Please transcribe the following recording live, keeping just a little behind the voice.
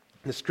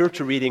The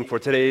scripture reading for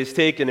today is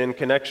taken in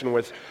connection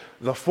with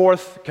the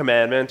fourth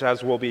commandment,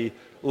 as we'll be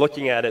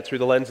looking at it through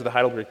the lens of the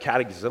Heidelberg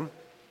Catechism.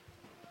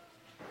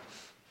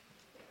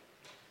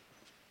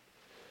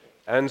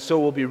 And so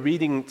we'll be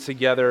reading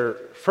together,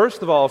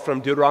 first of all, from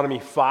Deuteronomy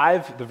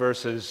 5, the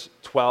verses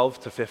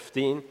 12 to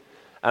 15,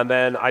 and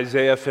then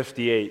Isaiah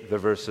 58, the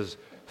verses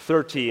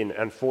 13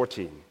 and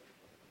 14.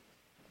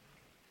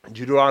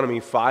 Deuteronomy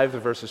 5, the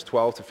verses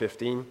 12 to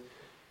 15,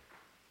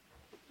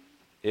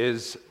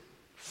 is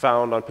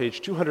found on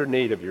page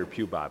 208 of your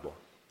Pew Bible.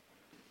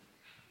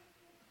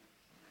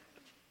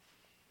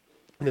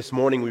 This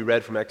morning we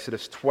read from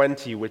Exodus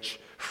 20, which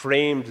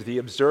framed the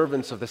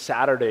observance of the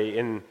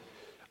Saturday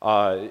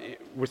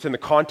within the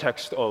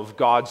context of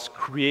God's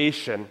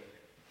creation,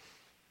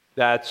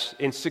 that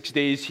in 6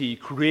 days he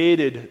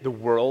created the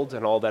world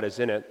and all that is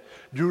in it.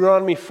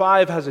 Deuteronomy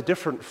 5 has a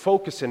different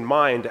focus in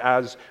mind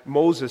as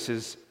Moses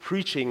is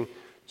preaching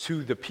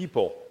to the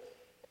people.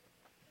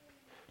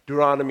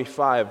 Deuteronomy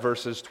 5,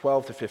 verses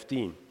 12 to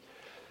 15.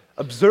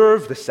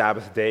 Observe the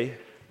Sabbath day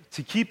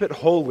to keep it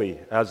holy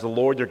as the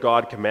Lord your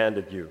God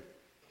commanded you.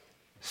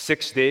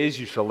 6 days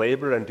you shall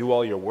labor and do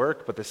all your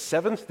work, but the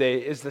seventh day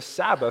is the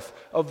Sabbath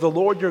of the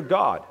Lord your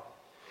God.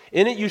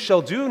 In it you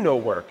shall do no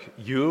work,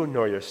 you,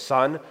 nor your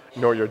son,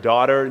 nor your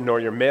daughter,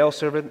 nor your male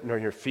servant, nor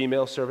your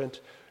female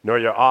servant, nor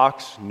your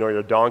ox, nor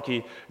your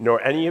donkey,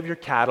 nor any of your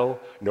cattle,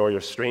 nor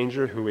your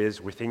stranger who is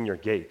within your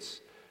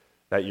gates,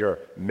 that your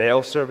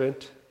male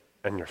servant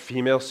and your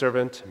female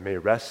servant may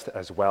rest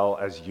as well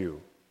as you.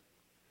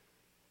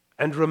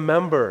 And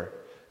remember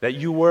that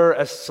you were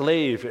a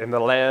slave in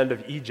the land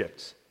of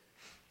Egypt,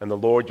 and the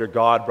Lord your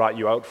God brought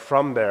you out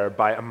from there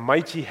by a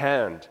mighty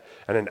hand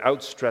and an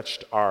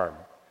outstretched arm.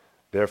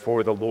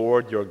 Therefore the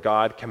Lord your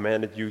God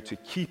commanded you to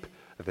keep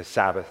the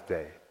Sabbath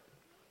day.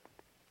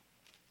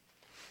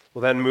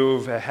 We'll then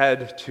move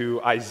ahead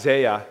to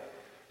Isaiah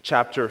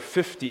chapter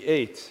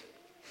 58.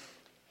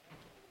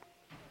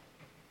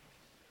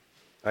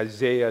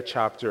 Isaiah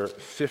chapter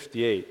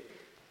 58.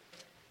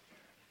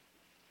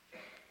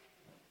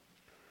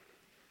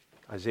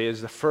 Isaiah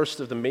is the first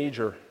of the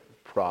major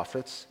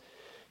prophets.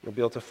 You'll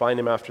be able to find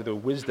him after the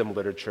wisdom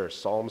literature: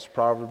 Psalms,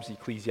 Proverbs,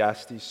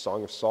 Ecclesiastes,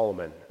 Song of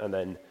Solomon, and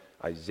then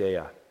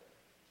Isaiah.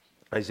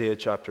 Isaiah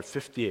chapter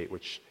 58,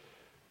 which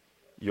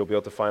you'll be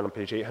able to find on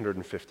page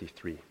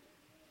 853.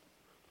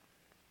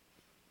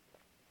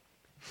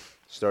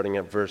 Starting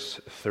at verse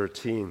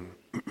 13.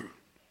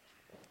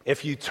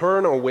 If you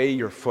turn away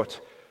your foot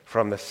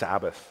from the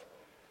Sabbath,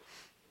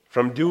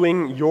 from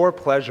doing your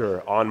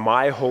pleasure on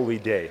my holy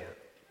day,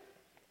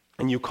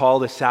 and you call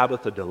the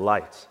Sabbath a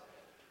delight,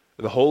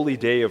 the holy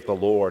day of the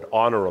Lord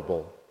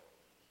honorable,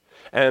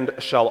 and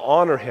shall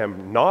honor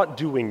him, not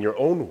doing your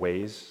own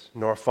ways,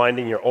 nor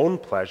finding your own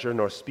pleasure,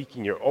 nor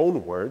speaking your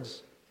own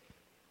words,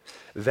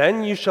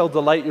 then you shall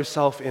delight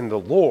yourself in the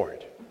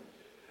Lord,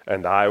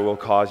 and I will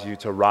cause you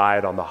to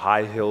ride on the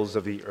high hills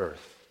of the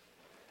earth,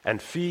 and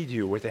feed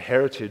you with the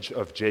heritage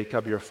of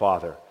Jacob your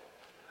father.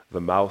 The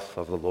mouth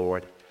of the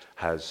Lord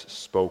has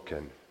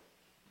spoken.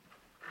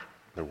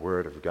 The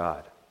word of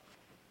God.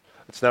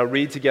 Let's now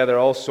read together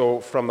also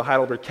from the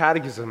Heidelberg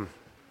Catechism,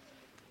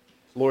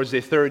 Lord's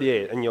Day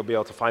 38, and you'll be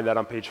able to find that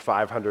on page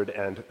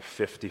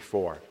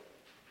 554.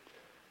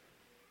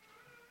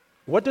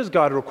 What does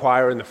God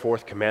require in the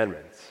fourth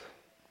commandment?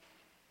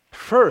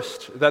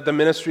 First, that the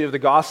ministry of the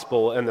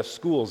gospel and the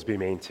schools be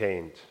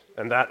maintained,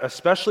 and that,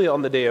 especially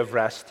on the day of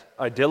rest,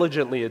 I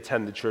diligently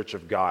attend the church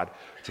of God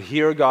to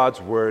hear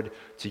God's word,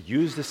 to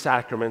use the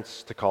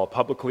sacraments, to call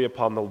publicly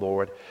upon the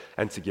Lord,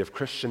 and to give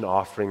Christian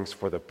offerings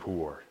for the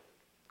poor.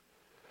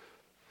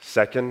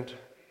 Second,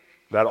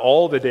 that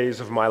all the days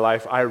of my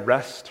life I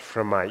rest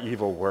from my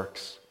evil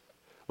works.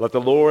 Let the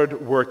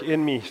Lord work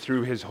in me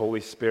through his Holy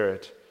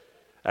Spirit,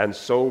 and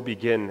so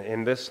begin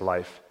in this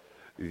life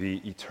the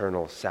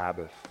eternal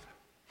Sabbath.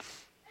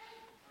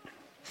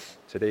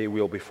 Today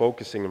we'll be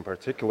focusing in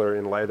particular,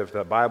 in light of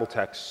the Bible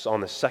texts,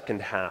 on the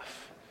second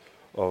half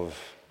of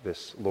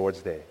this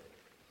Lord's Day.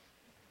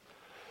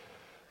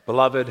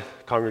 Beloved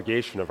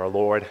congregation of our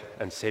Lord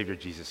and Savior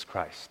Jesus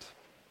Christ,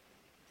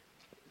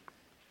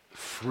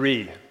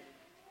 free.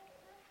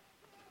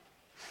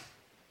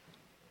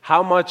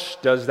 How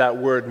much does that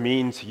word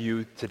mean to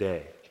you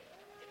today?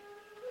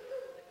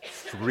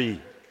 Free.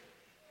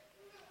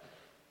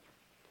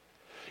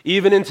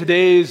 Even in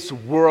today's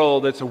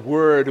world, it's a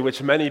word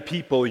which many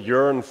people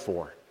yearn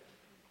for.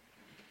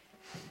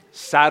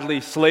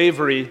 Sadly,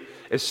 slavery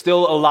is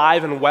still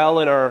alive and well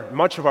in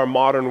much of our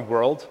modern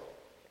world.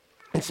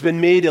 It's been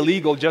made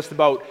illegal just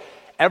about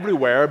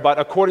everywhere, but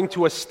according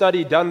to a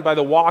study done by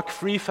the Walk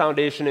Free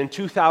Foundation in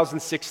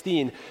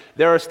 2016,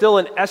 there are still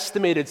an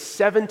estimated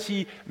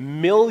 70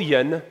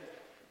 million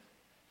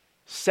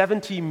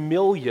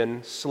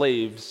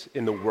slaves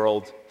in the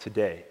world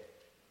today.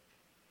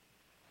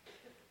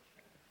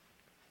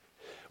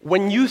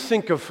 When you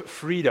think of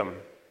freedom,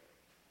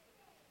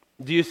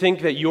 do you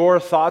think that your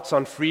thoughts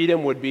on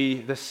freedom would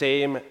be the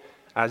same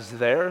as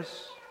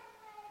theirs?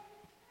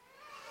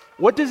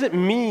 What does it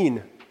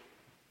mean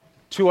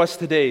to us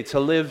today to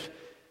live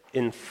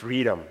in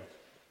freedom.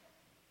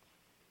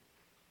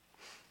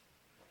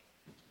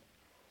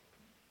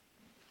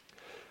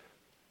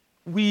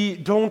 We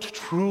don't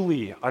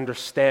truly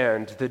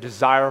understand the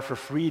desire for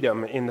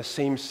freedom in the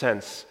same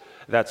sense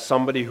that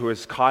somebody who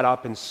is caught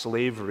up in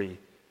slavery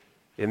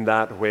in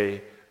that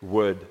way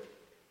would.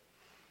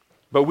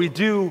 But we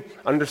do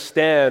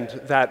understand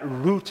that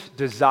root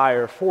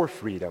desire for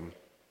freedom.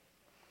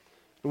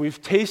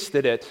 We've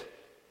tasted it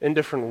in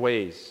different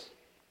ways.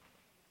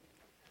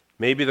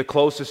 Maybe the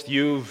closest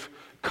you've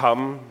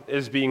come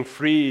is being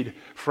freed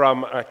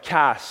from a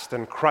cast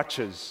and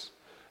crutches,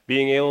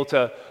 being able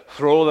to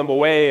throw them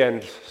away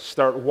and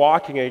start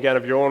walking again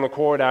of your own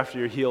accord after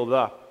you're healed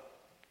up.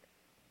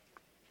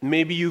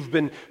 Maybe you've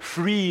been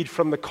freed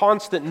from the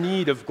constant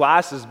need of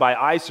glasses by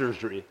eye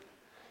surgery.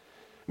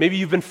 Maybe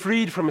you've been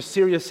freed from a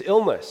serious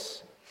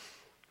illness,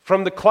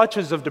 from the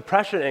clutches of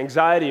depression,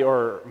 anxiety,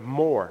 or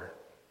more.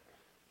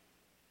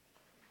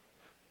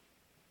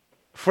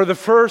 For the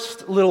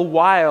first little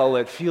while,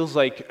 it feels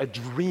like a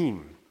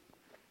dream.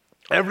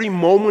 Every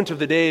moment of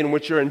the day in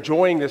which you're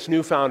enjoying this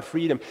newfound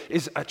freedom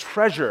is a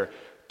treasure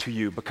to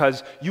you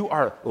because you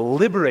are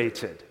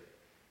liberated.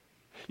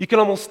 You can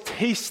almost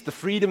taste the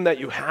freedom that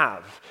you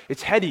have.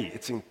 It's heady,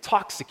 it's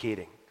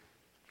intoxicating.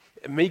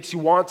 It makes you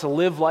want to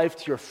live life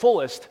to your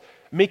fullest,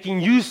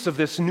 making use of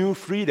this new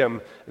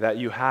freedom that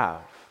you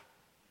have.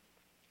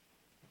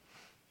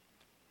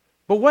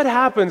 But what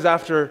happens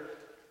after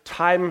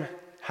time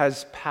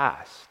has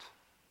passed?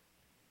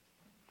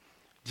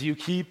 Do you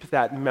keep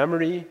that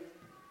memory,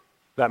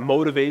 that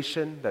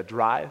motivation, that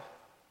drive?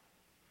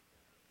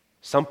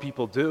 Some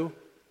people do.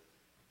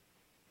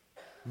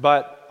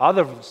 But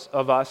others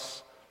of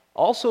us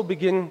also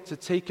begin to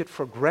take it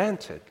for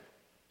granted.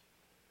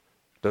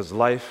 Does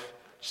life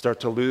start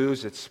to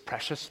lose its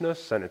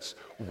preciousness and its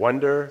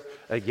wonder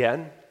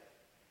again?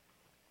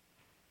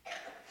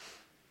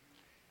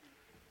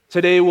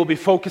 Today we'll be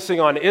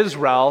focusing on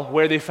Israel,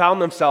 where they found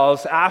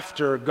themselves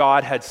after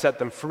God had set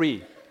them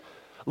free.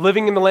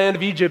 Living in the land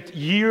of Egypt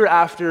year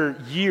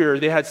after year,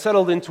 they had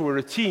settled into a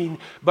routine,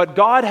 but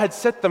God had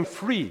set them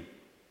free.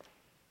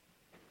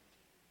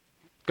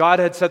 God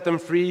had set them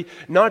free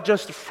not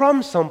just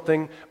from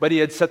something, but He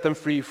had set them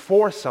free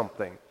for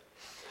something.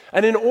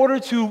 And in order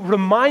to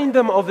remind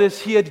them of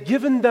this, He had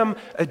given them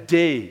a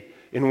day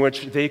in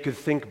which they could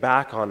think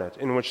back on it,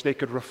 in which they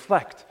could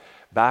reflect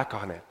back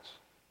on it.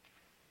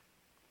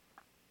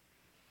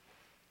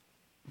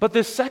 But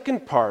the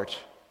second part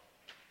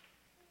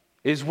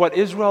is what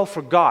Israel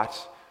forgot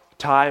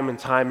time and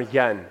time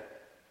again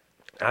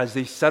as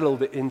they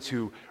settled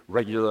into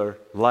regular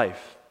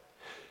life.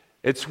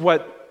 It's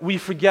what we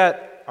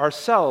forget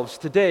ourselves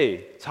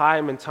today,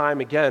 time and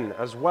time again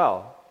as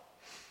well.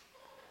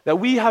 That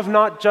we have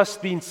not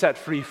just been set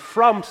free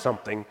from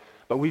something,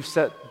 but we've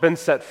been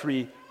set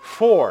free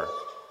for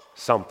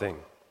something.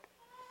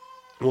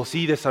 We'll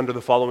see this under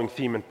the following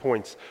theme and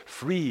points: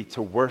 free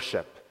to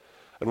worship.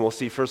 And we'll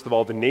see, first of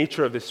all, the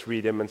nature of this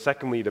freedom, and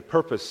secondly, the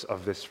purpose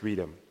of this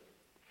freedom.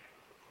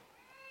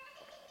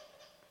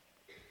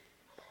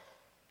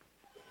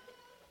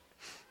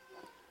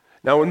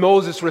 Now, when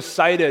Moses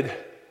recited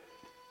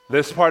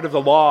this part of the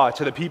law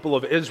to the people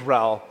of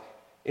Israel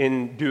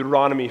in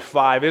Deuteronomy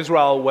 5,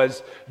 Israel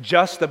was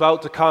just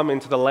about to come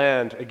into the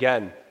land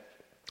again.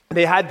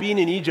 They had been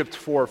in Egypt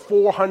for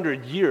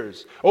 400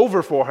 years,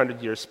 over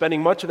 400 years,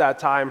 spending much of that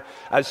time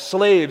as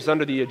slaves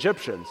under the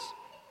Egyptians.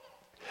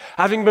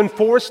 Having been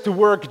forced to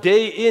work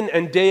day in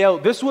and day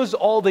out, this was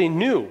all they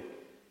knew.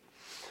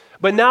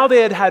 But now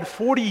they had had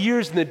 40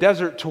 years in the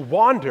desert to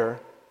wander,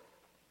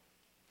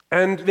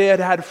 and they had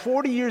had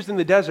 40 years in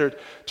the desert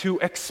to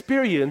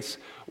experience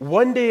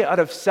one day out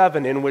of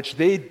 7 in which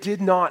they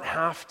did not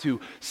have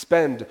to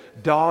spend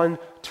dawn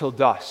till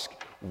dusk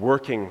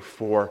working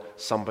for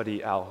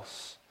somebody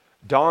else.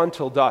 Dawn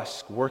till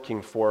dusk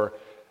working for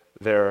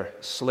their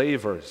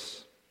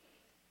slavers.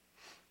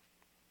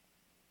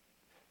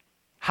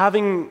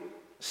 Having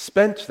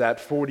spent that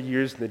 40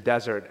 years in the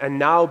desert and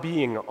now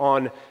being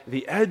on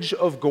the edge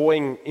of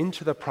going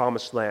into the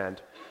promised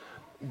land,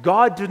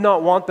 God did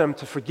not want them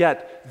to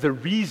forget the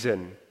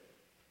reason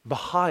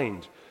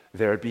behind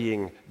their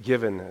being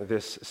given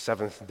this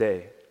 7th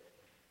day.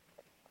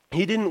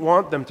 He didn't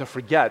want them to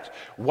forget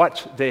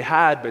what they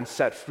had been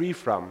set free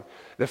from,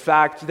 the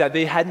fact that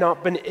they had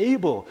not been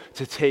able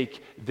to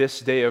take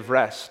this day of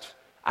rest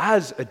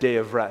as a day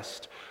of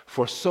rest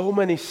for so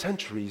many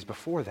centuries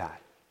before that.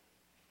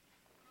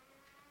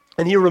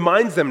 And He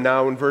reminds them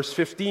now in verse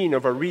 15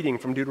 of our reading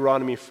from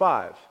Deuteronomy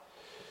 5.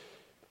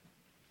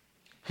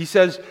 He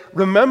says,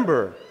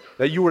 "Remember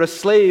that you were a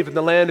slave in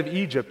the land of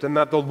Egypt, and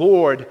that the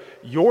Lord,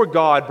 your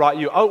God, brought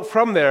you out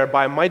from there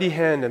by a mighty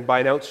hand and by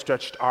an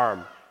outstretched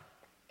arm.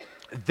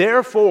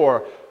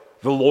 Therefore,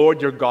 the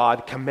Lord your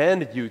God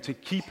commanded you to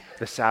keep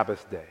the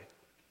Sabbath day."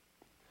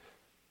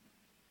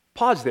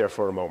 Pause there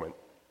for a moment.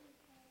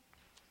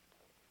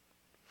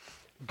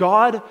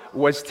 God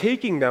was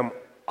taking them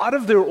out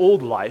of their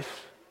old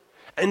life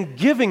and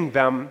giving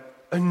them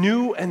a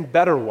new and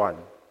better one.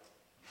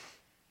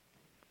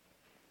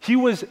 He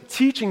was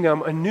teaching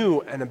them a new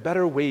and a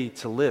better way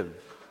to live.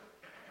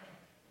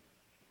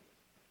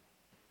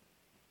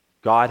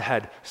 God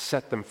had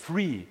set them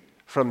free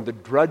from the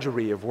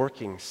drudgery of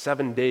working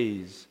 7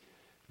 days,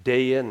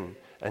 day in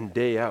and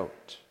day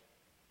out.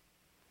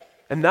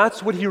 And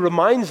that's what he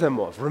reminds them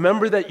of.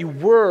 Remember that you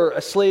were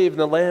a slave in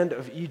the land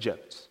of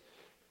Egypt.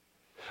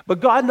 But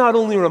God not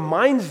only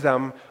reminds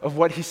them of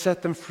what he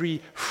set them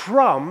free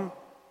from,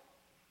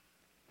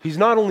 he's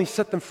not only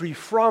set them free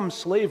from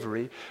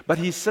slavery, but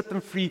he set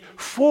them free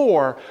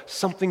for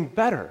something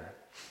better.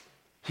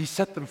 He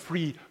set them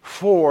free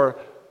for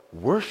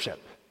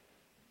worship.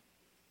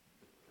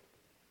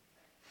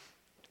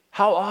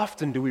 How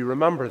often do we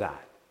remember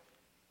that?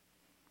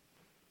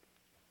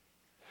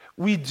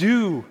 We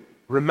do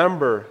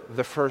remember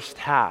the first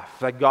half,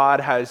 that God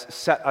has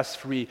set us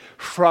free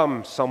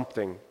from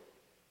something.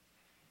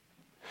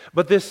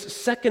 But this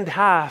second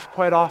half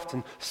quite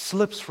often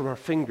slips from our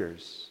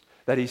fingers,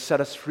 that he set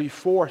us free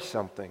for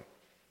something.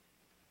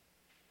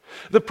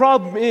 The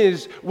problem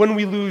is when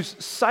we lose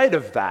sight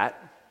of that,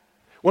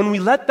 when we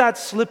let that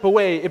slip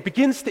away, it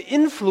begins to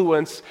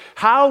influence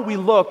how we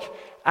look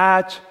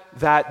at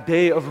that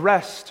day of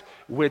rest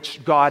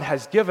which God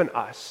has given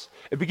us.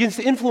 It begins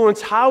to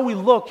influence how we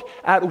look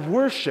at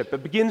worship.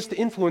 It begins to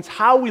influence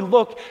how we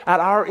look at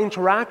our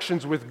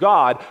interactions with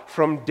God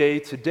from day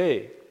to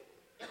day.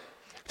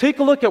 Take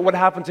a look at what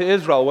happened to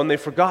Israel when they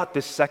forgot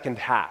this second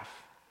half.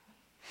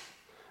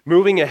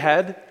 Moving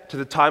ahead to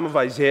the time of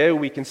Isaiah,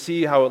 we can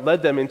see how it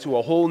led them into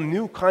a whole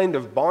new kind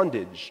of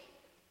bondage,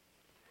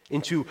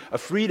 into a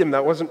freedom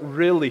that wasn't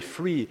really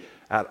free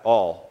at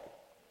all.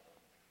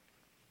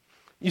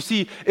 You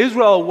see,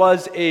 Israel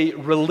was a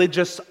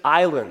religious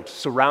island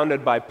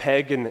surrounded by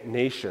pagan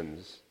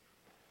nations.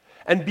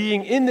 And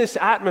being in this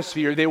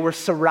atmosphere, they were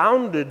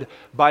surrounded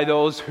by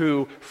those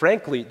who,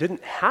 frankly,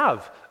 didn't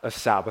have a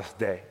Sabbath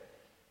day.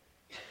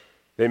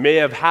 They may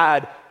have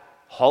had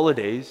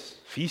holidays,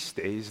 feast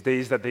days,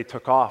 days that they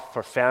took off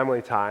for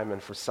family time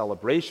and for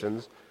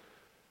celebrations,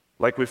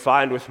 like we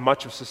find with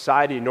much of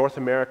society in North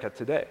America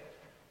today.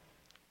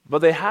 But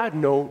they had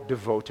no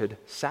devoted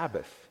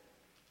Sabbath.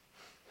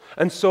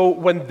 And so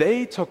when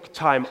they took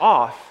time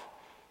off,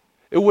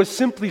 it was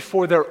simply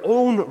for their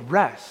own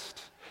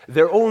rest,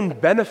 their own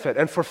benefit,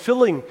 and for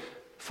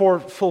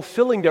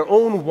fulfilling their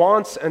own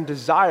wants and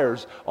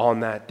desires on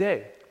that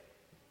day.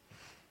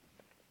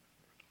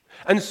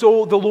 And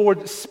so the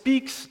Lord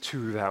speaks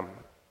to them.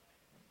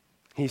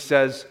 He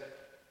says,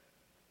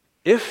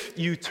 if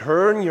you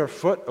turn your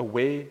foot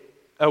away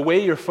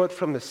your foot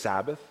from the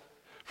Sabbath,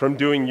 from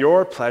doing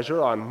your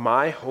pleasure on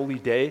my holy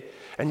day,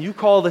 and you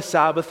call the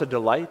Sabbath a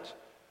delight,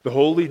 the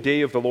holy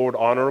day of the Lord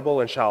honorable,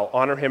 and shall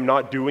honor him,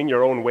 not doing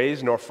your own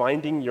ways, nor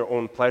finding your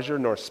own pleasure,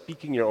 nor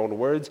speaking your own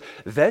words,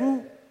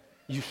 then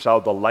you shall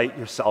delight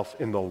yourself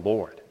in the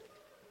Lord.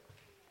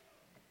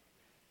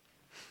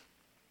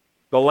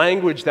 The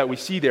language that we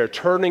see there,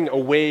 turning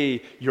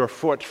away your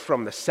foot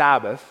from the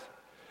Sabbath,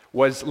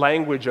 was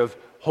language of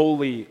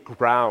holy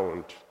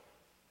ground.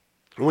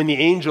 When the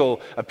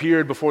angel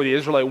appeared before the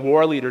Israelite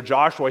war leader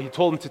Joshua, he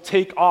told him to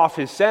take off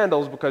his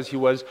sandals because he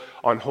was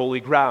on holy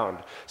ground.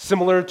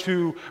 Similar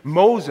to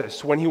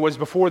Moses, when he was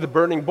before the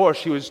burning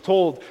bush, he was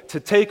told to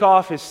take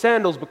off his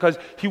sandals because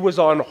he was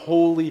on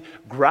holy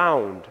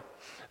ground.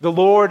 The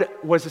Lord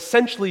was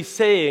essentially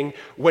saying,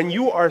 when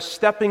you are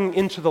stepping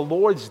into the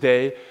Lord's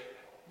day,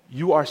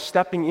 you are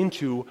stepping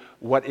into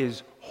what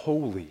is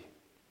holy.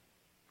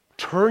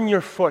 Turn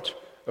your foot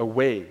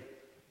away.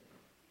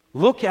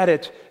 Look at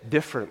it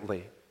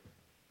differently.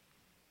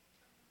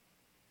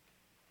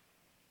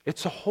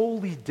 It's a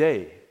holy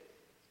day.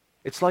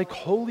 It's like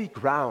holy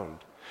ground.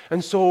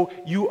 And so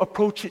you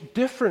approach it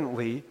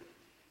differently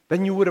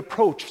than you would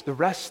approach the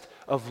rest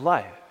of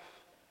life.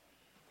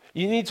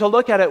 You need to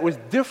look at it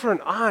with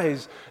different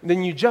eyes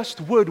than you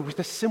just would with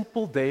a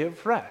simple day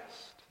of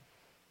rest.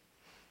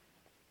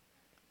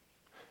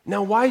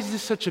 Now, why is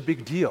this such a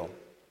big deal?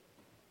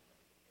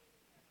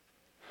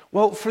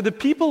 Well, for the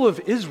people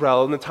of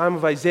Israel in the time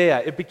of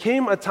Isaiah, it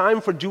became a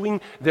time for doing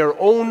their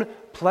own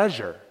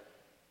pleasure.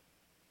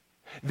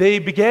 They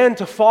began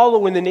to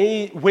follow in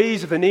the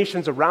ways of the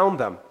nations around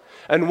them.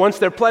 And once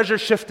their pleasure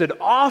shifted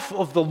off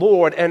of the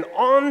Lord and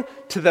on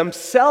to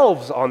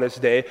themselves on this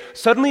day,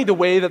 suddenly the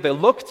way that they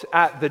looked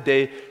at the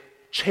day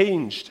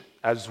changed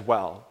as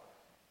well.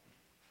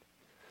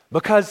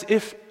 Because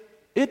if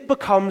it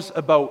becomes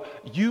about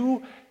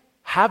you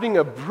having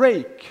a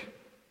break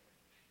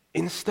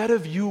instead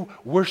of you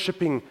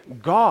worshiping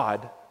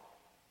God,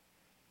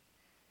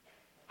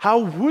 how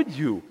would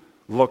you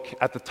look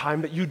at the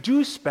time that you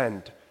do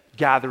spend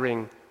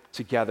gathering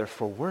together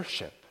for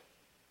worship?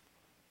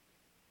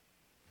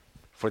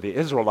 For the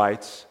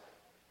Israelites,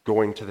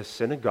 going to the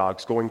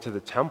synagogues, going to the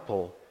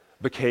temple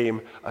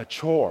became a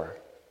chore.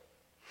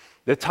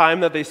 The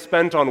time that they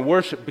spent on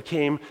worship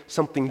became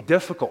something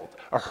difficult,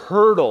 a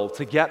hurdle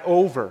to get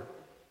over.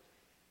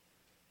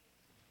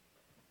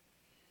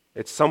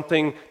 It's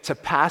something to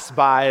pass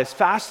by as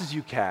fast as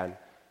you can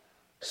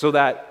so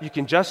that you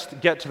can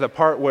just get to the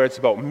part where it's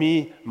about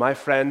me, my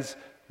friends,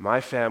 my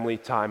family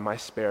time, my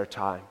spare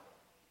time.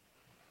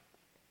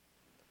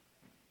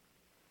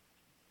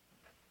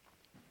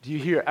 Do you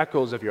hear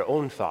echoes of your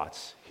own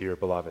thoughts here,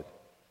 beloved?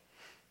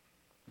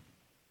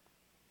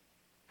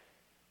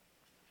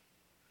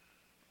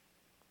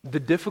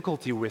 The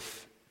difficulty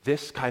with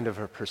this kind of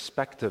a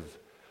perspective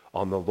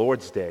on the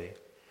Lord's Day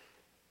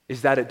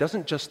is that it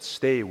doesn't just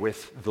stay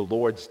with the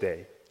Lord's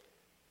Day.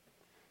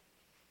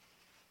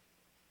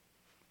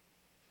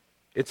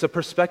 It's a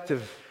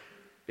perspective,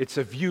 it's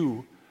a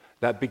view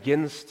that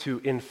begins to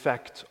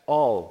infect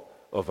all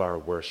of our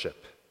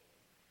worship.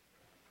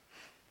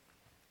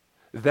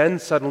 Then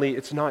suddenly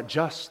it's not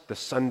just the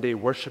Sunday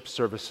worship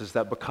services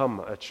that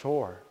become a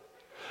chore,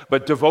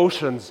 but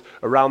devotions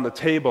around the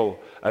table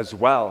as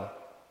well.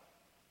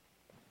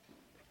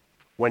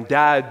 When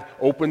Dad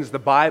opens the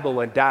Bible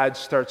and Dad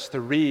starts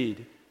to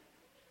read,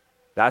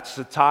 that's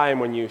the time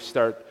when you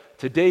start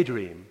to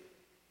daydream,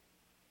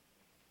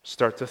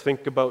 start to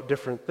think about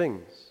different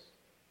things.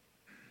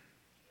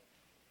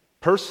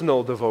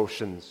 Personal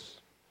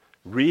devotions,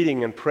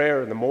 reading and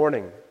prayer in the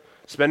morning,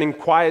 spending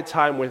quiet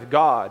time with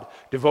God,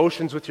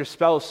 devotions with your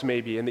spouse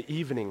maybe in the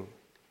evening,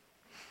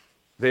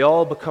 they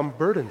all become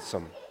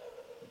burdensome.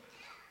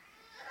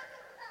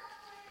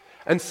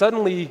 And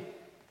suddenly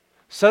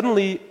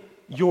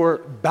you're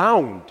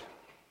bound.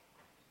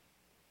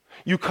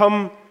 You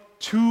come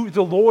to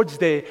the Lord's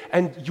Day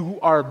and you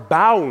are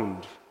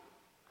bound.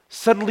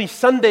 Suddenly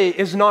Sunday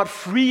is not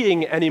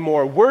freeing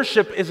anymore.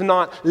 Worship is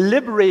not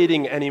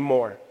liberating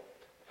anymore.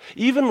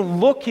 Even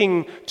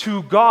looking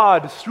to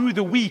God through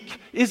the week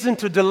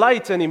isn't a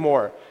delight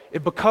anymore.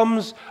 It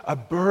becomes a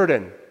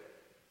burden.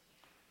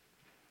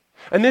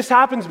 And this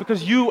happens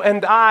because you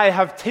and I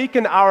have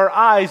taken our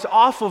eyes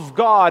off of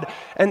God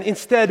and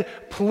instead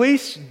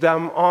placed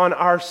them on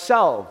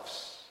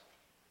ourselves.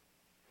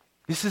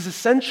 This is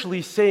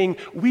essentially saying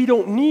we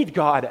don't need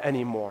God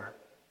anymore.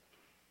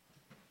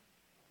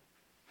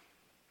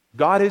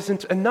 God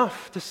isn't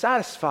enough to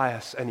satisfy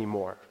us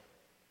anymore.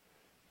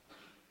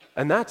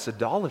 And that's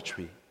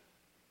idolatry.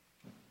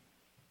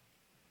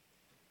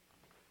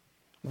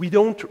 We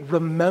don't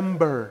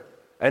remember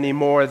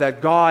anymore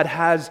that God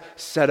has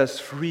set us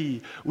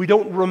free. We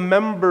don't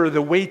remember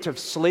the weight of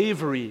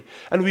slavery,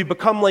 and we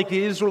become like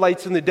the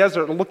Israelites in the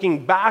desert,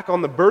 looking back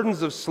on the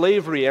burdens of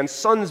slavery and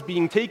sons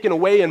being taken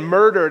away and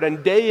murdered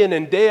and day in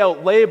and day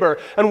out labor,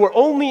 and we're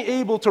only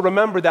able to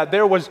remember that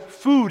there was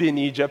food in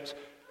Egypt,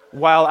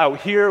 while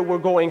out here we're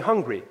going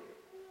hungry.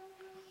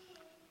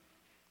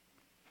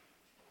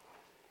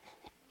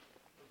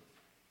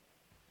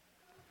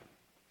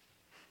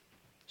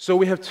 So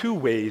we have two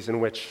ways in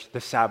which the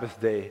Sabbath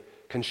day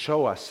can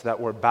show us that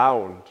we're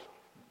bound.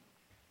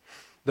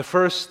 The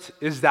first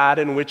is that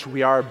in which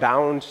we are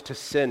bound to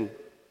sin,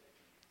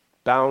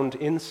 bound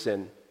in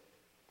sin,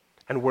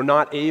 and we're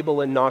not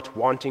able and not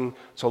wanting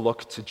to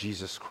look to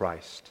Jesus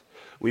Christ.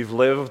 We've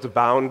lived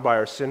bound by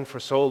our sin for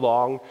so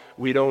long,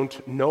 we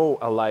don't know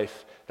a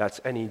life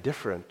that's any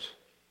different.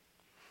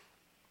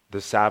 The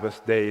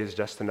Sabbath day is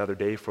just another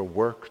day for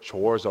work,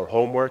 chores, or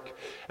homework,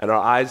 and our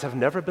eyes have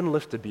never been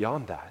lifted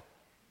beyond that.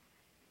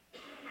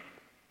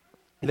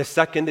 The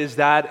second is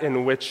that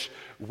in which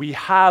we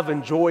have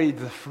enjoyed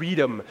the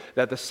freedom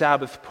that the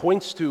Sabbath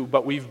points to,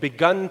 but we've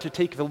begun to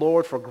take the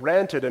Lord for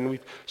granted and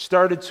we've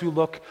started to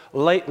look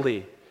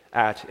lightly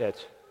at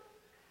it.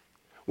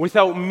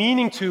 Without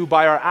meaning to,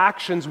 by our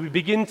actions, we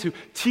begin to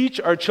teach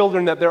our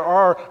children that there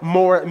are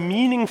more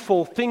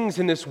meaningful things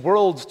in this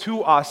world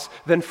to us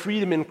than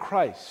freedom in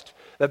Christ,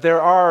 that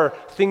there are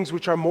things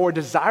which are more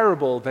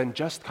desirable than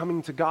just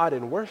coming to God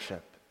in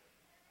worship.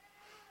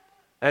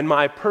 And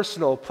my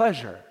personal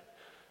pleasure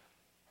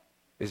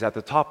is at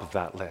the top of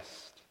that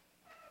list.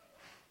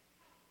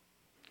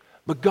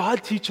 But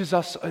God teaches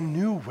us a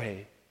new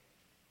way,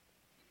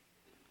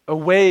 a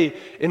way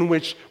in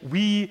which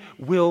we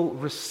will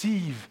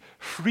receive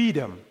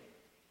freedom.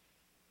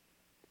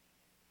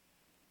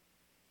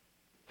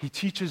 He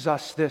teaches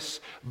us this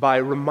by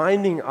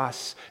reminding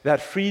us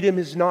that freedom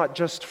is not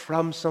just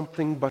from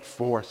something, but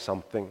for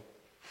something.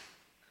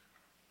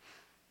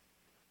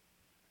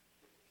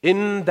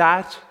 In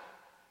that,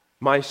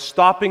 my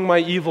stopping my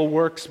evil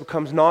works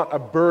becomes not a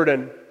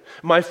burden.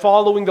 My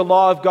following the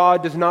law of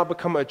God does not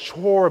become a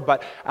chore,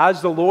 but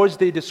as the Lord's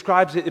Day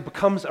describes it, it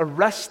becomes a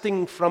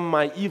resting from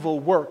my evil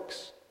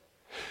works.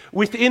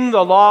 Within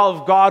the law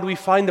of God, we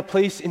find a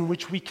place in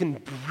which we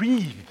can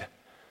breathe,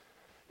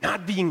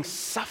 not being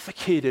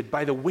suffocated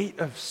by the weight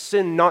of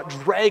sin, not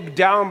dragged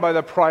down by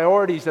the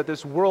priorities that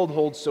this world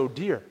holds so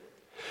dear.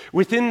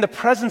 Within the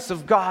presence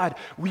of God,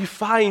 we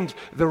find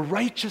the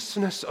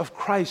righteousness of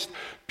Christ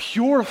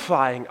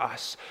purifying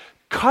us,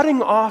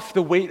 cutting off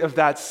the weight of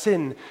that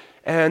sin,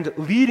 and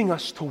leading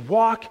us to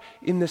walk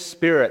in the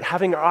Spirit,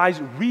 having our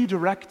eyes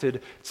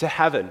redirected to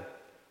heaven.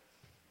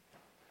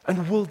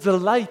 And we'll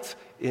delight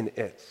in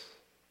it.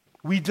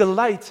 We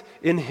delight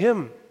in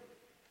Him.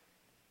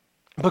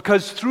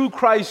 Because through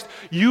Christ,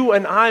 you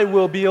and I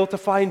will be able to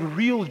find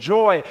real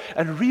joy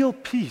and real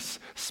peace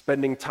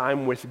spending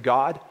time with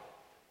God.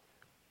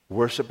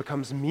 Worship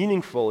becomes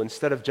meaningful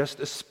instead of just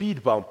a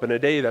speed bump in a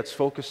day that's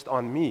focused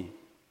on me.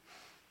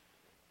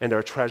 And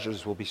our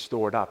treasures will be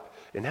stored up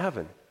in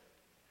heaven.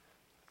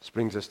 This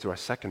brings us to our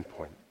second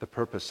point, the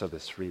purpose of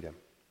this freedom.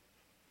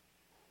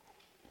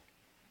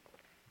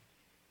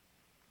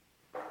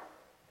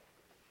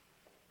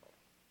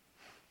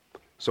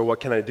 So what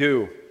can I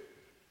do?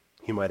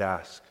 You might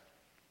ask.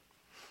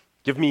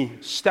 Give me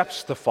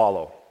steps to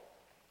follow.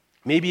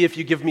 Maybe if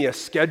you give me a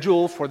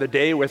schedule for the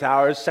day with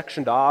hours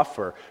sectioned off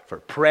for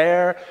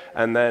prayer,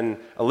 and then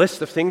a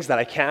list of things that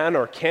I can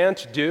or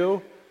can't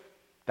do,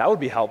 that would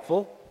be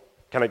helpful.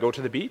 Can I go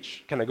to the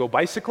beach? Can I go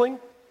bicycling?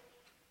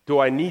 Do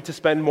I need to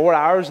spend more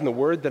hours in the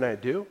Word than I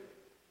do?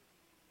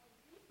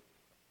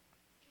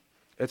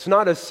 It's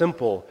not as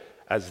simple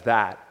as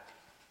that.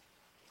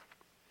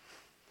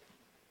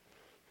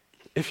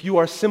 If you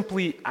are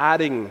simply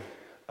adding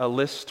a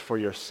list for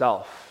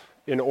yourself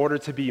in order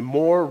to be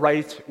more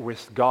right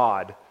with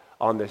God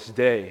on this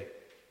day,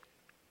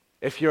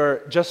 if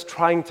you're just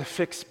trying to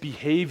fix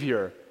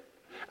behavior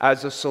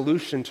as a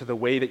solution to the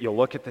way that you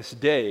look at this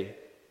day,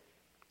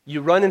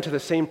 you run into the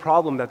same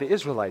problem that the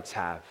Israelites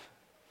have.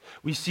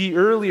 We see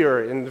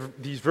earlier in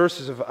these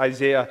verses of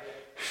Isaiah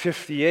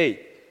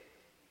 58.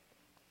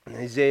 In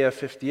Isaiah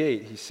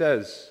 58, he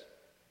says,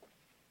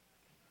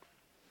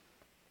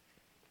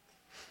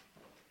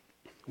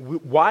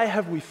 "Why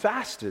have we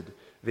fasted,"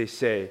 they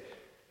say,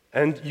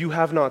 "and you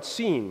have not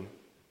seen?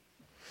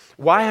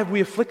 Why have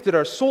we afflicted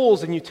our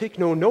souls and you take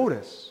no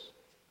notice?"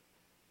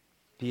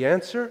 The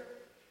answer,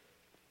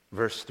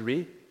 verse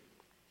 3,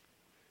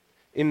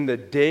 "In the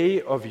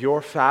day of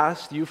your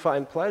fast you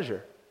find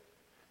pleasure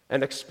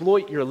and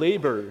exploit your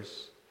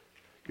laborers.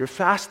 Your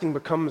fasting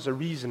becomes a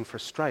reason for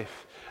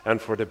strife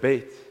and for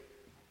debate."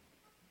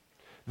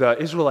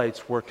 The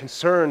Israelites were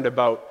concerned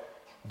about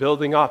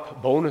building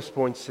up bonus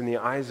points in the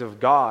eyes of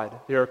God.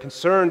 They are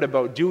concerned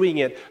about doing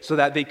it so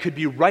that they could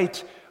be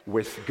right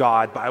with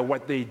God by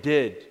what they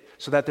did,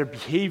 so that their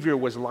behavior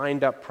was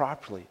lined up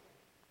properly.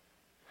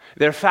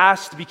 Their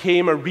fast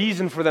became a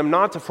reason for them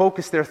not to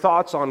focus their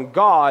thoughts on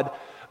God,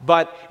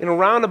 but in a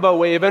roundabout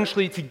way,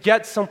 eventually to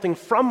get something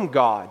from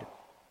God.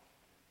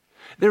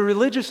 Their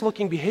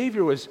religious-looking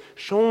behavior was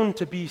shown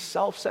to be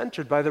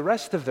self-centered by the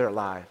rest of their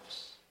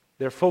lives.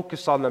 Their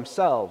focus on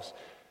themselves,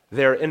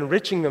 their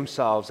enriching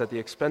themselves at the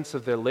expense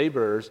of their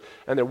laborers,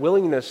 and their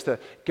willingness to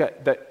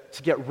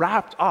get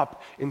wrapped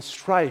up in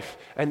strife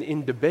and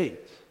in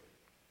debate.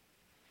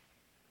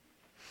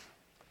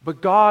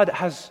 But God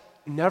has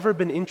never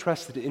been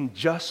interested in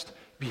just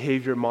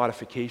behavior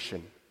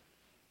modification.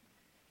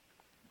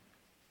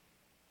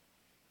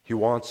 He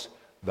wants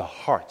the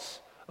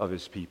hearts of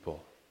his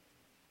people.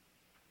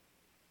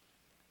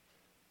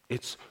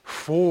 It's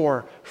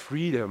for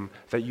freedom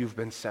that you've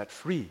been set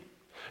free.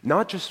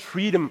 Not just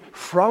freedom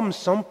from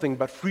something,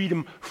 but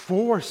freedom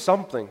for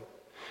something.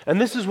 And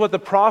this is what the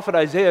prophet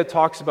Isaiah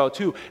talks about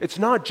too. It's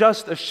not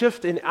just a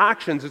shift in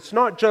actions. It's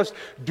not just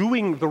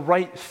doing the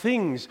right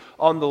things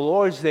on the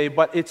Lord's Day,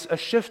 but it's a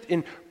shift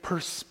in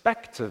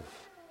perspective.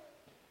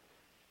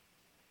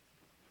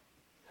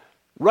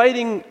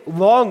 Writing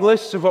long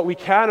lists of what we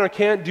can or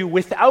can't do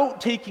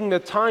without taking the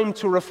time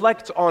to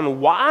reflect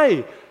on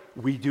why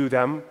we do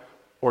them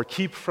or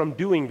keep from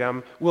doing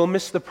them will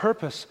miss the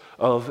purpose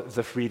of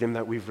the freedom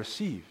that we've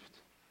received.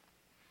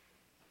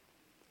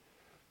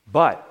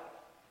 But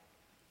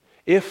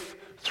if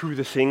through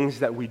the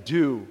things that we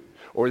do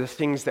or the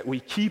things that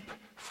we keep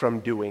from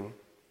doing,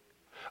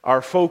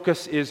 our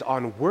focus is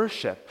on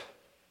worship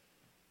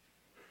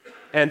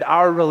and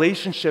our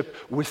relationship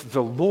with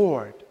the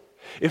Lord,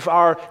 if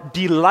our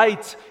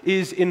delight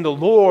is in the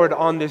Lord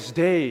on this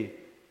day,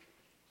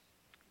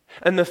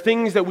 and the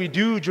things that we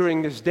do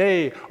during this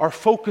day are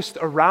focused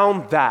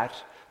around that,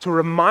 to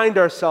remind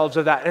ourselves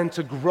of that and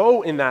to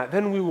grow in that,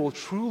 then we will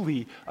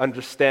truly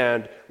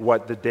understand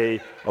what the day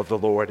of the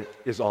Lord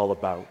is all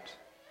about.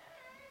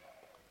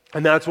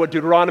 And that's what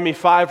Deuteronomy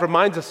 5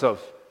 reminds us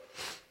of.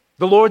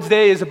 The Lord's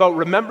Day is about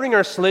remembering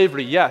our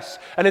slavery, yes,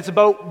 and it's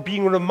about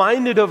being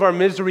reminded of our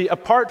misery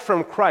apart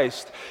from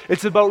Christ.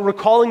 It's about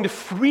recalling the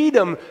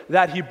freedom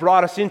that He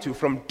brought us into,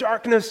 from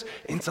darkness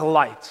into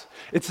light.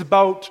 It's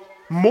about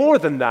more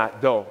than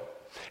that, though.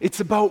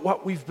 It's about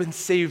what we've been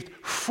saved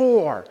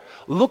for,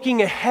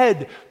 looking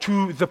ahead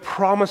to the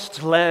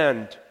promised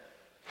land,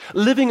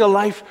 living a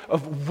life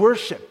of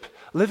worship,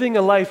 living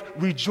a life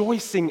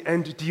rejoicing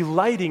and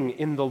delighting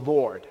in the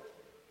Lord.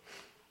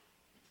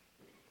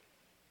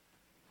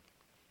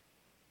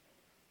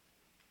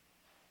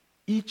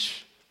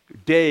 Each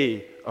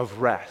day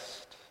of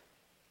rest,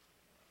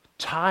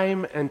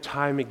 time and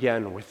time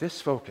again with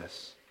this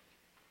focus,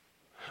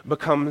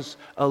 becomes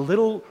a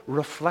little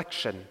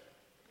reflection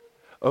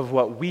of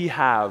what we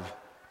have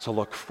to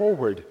look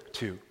forward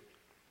to.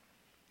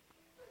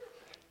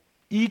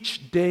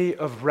 Each day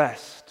of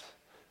rest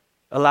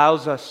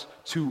allows us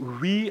to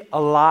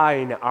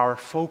realign our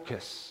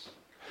focus,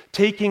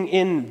 taking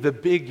in the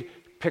big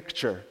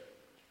picture.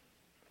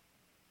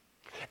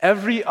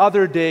 Every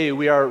other day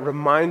we are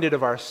reminded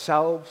of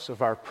ourselves,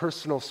 of our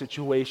personal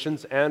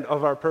situations, and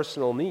of our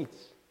personal needs.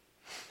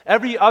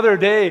 Every other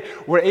day,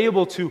 we're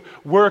able to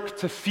work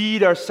to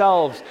feed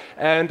ourselves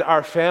and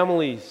our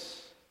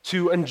families,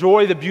 to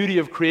enjoy the beauty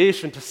of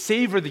creation, to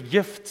savor the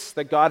gifts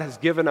that God has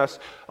given us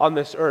on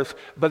this earth.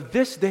 But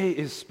this day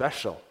is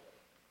special.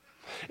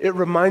 It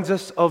reminds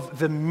us of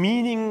the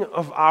meaning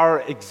of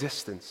our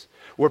existence.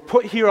 We're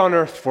put here on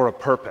earth for a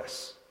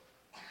purpose.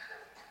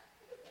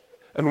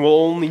 And we'll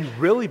only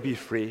really be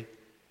free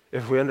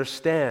if we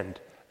understand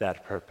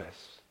that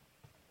purpose.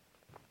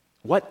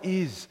 What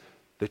is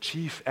the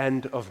chief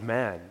end of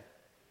man?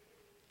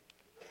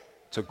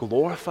 To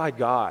glorify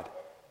God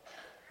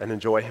and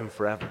enjoy Him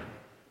forever.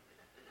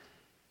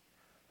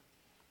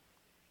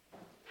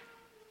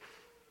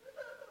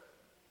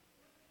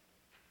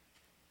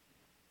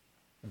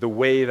 The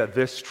way that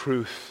this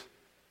truth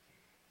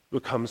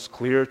becomes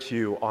clear to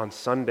you on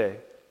Sunday,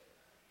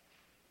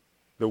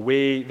 the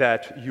way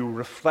that you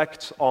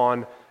reflect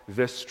on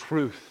this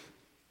truth,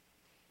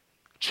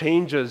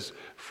 changes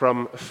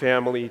from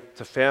family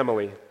to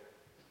family.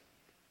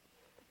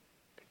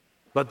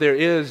 But there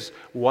is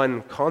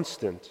one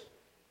constant.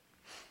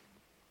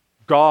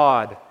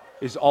 God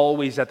is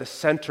always at the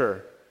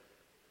center.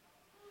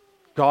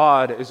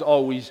 God is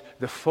always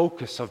the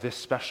focus of this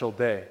special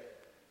day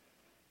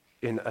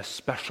in a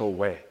special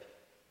way.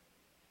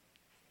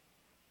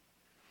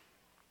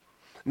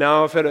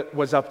 Now, if it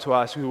was up to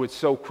us, we would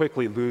so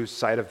quickly lose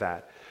sight of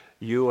that.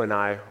 You and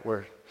I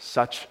were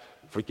such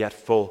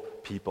forgetful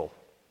people.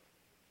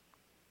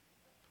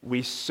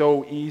 We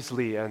so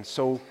easily and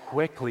so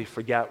quickly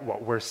forget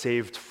what we're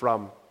saved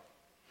from.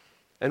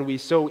 And we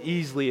so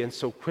easily and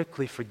so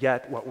quickly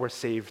forget what we're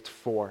saved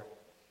for.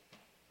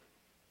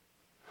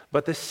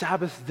 But the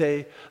Sabbath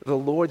day, the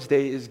Lord's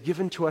Day, is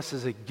given to us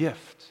as a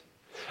gift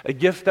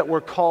that we're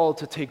called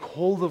to take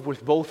hold of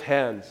with both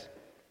hands.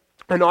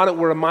 And on it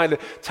we're reminded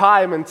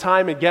time and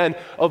time again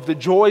of the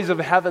joys of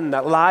heaven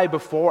that lie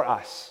before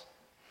us,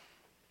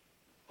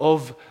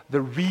 of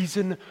the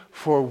reason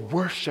for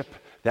worship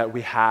that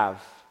we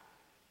have,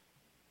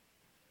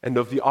 and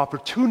of the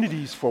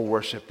opportunities for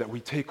worship that we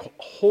take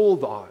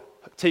hold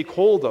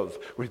of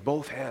with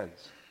both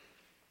hands.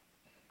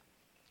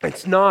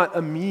 It's not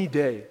a me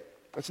day.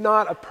 It's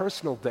not a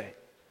personal day.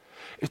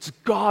 It's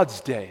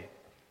God's day.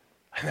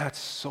 And that's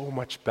so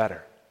much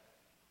better.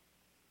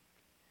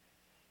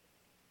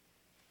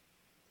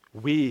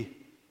 We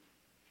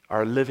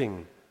are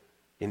living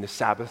in the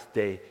Sabbath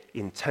day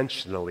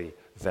intentionally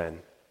then.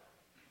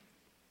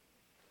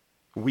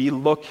 We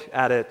look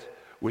at it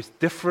with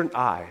different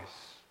eyes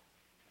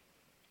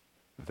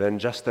than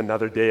just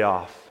another day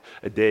off,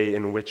 a day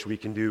in which we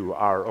can do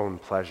our own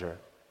pleasure.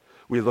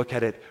 We look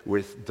at it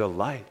with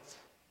delight.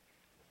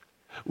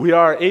 We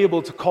are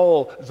able to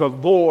call the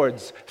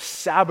Lord's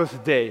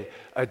Sabbath day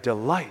a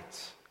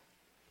delight.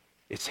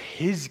 It's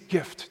His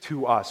gift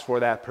to us for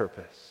that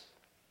purpose.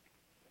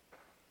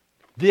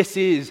 This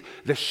is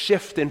the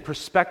shift in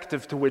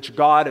perspective to which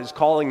God is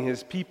calling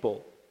His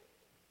people.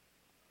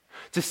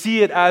 To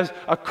see it as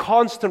a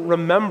constant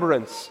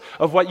remembrance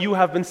of what you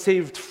have been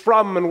saved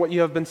from and what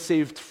you have been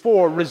saved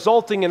for,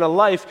 resulting in a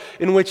life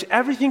in which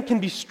everything can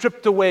be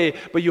stripped away,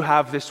 but you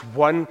have this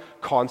one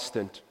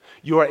constant.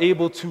 You are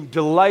able to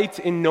delight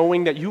in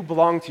knowing that you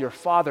belong to your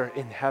Father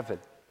in heaven,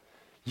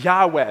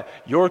 Yahweh,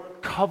 your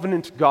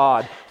covenant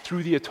God,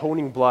 through the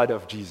atoning blood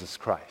of Jesus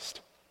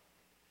Christ.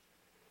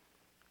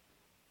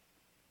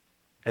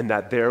 And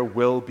that there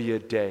will be a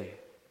day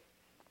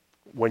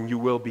when you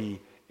will be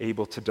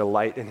able to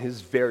delight in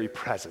His very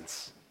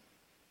presence.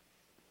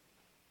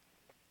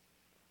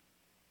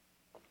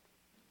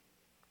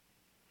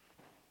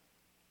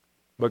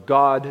 But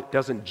God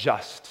doesn't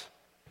just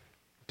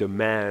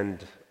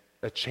demand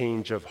a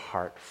change of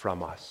heart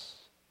from us.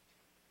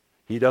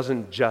 He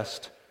doesn't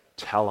just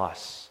tell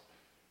us.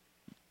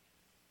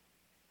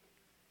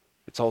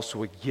 It's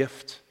also a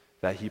gift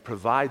that He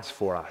provides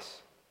for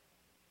us.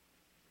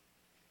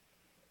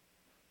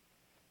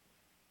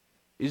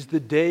 Is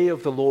the day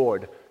of the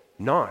Lord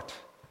not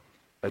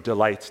a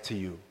delight to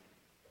you?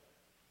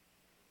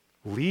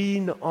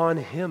 Lean on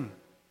Him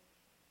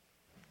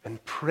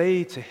and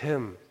pray to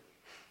Him.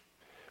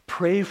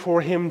 Pray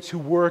for Him to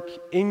work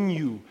in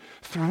you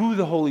through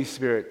the Holy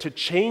Spirit to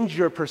change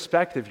your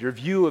perspective, your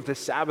view of the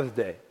Sabbath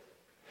day.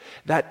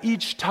 That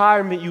each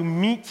time that you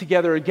meet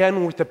together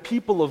again with the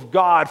people of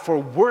God for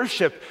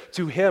worship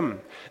to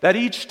Him, that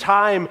each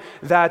time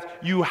that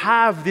you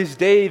have this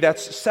day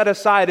that's set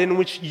aside in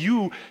which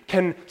you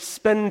can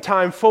spend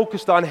time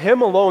focused on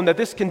Him alone, that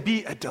this can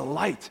be a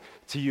delight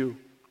to you.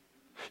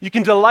 You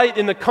can delight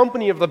in the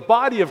company of the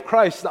body of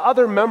Christ, the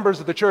other members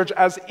of the church,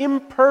 as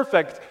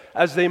imperfect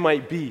as they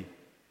might be.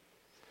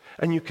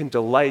 And you can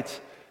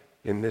delight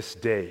in this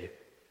day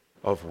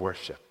of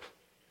worship,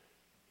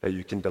 that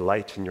you can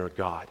delight in your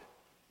God.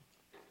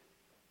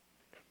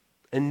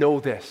 And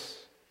know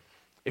this,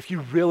 if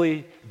you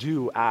really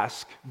do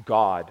ask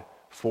God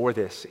for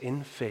this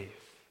in faith,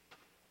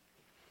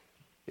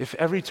 if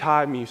every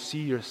time you see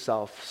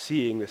yourself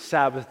seeing the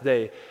Sabbath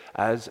day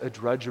as a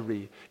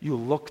drudgery, you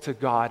look to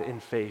God in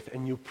faith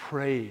and you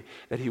pray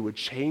that He would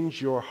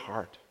change your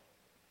heart,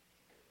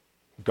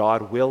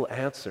 God will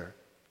answer.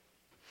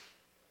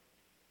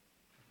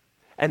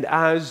 And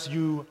as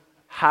you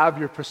have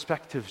your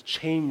perspective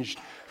changed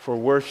for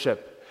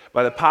worship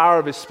by the power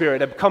of His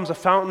Spirit, it becomes a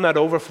fountain that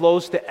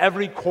overflows to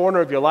every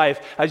corner of your life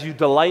as you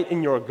delight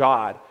in your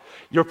God.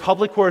 Your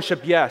public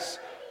worship, yes,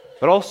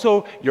 but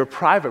also your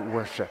private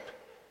worship,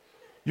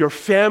 your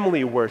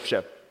family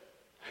worship,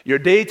 your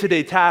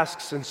day-to-day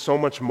tasks, and so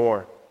much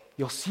more.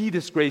 You'll see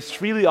this grace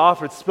freely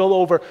offered spill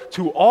over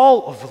to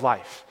all of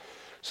life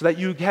so that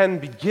you can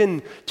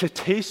begin to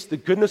taste the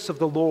goodness of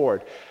the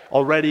Lord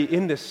already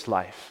in this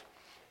life.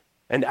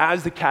 And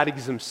as the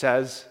Catechism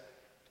says,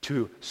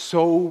 to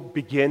so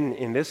begin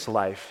in this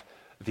life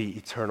the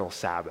eternal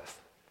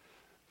Sabbath.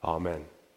 Amen.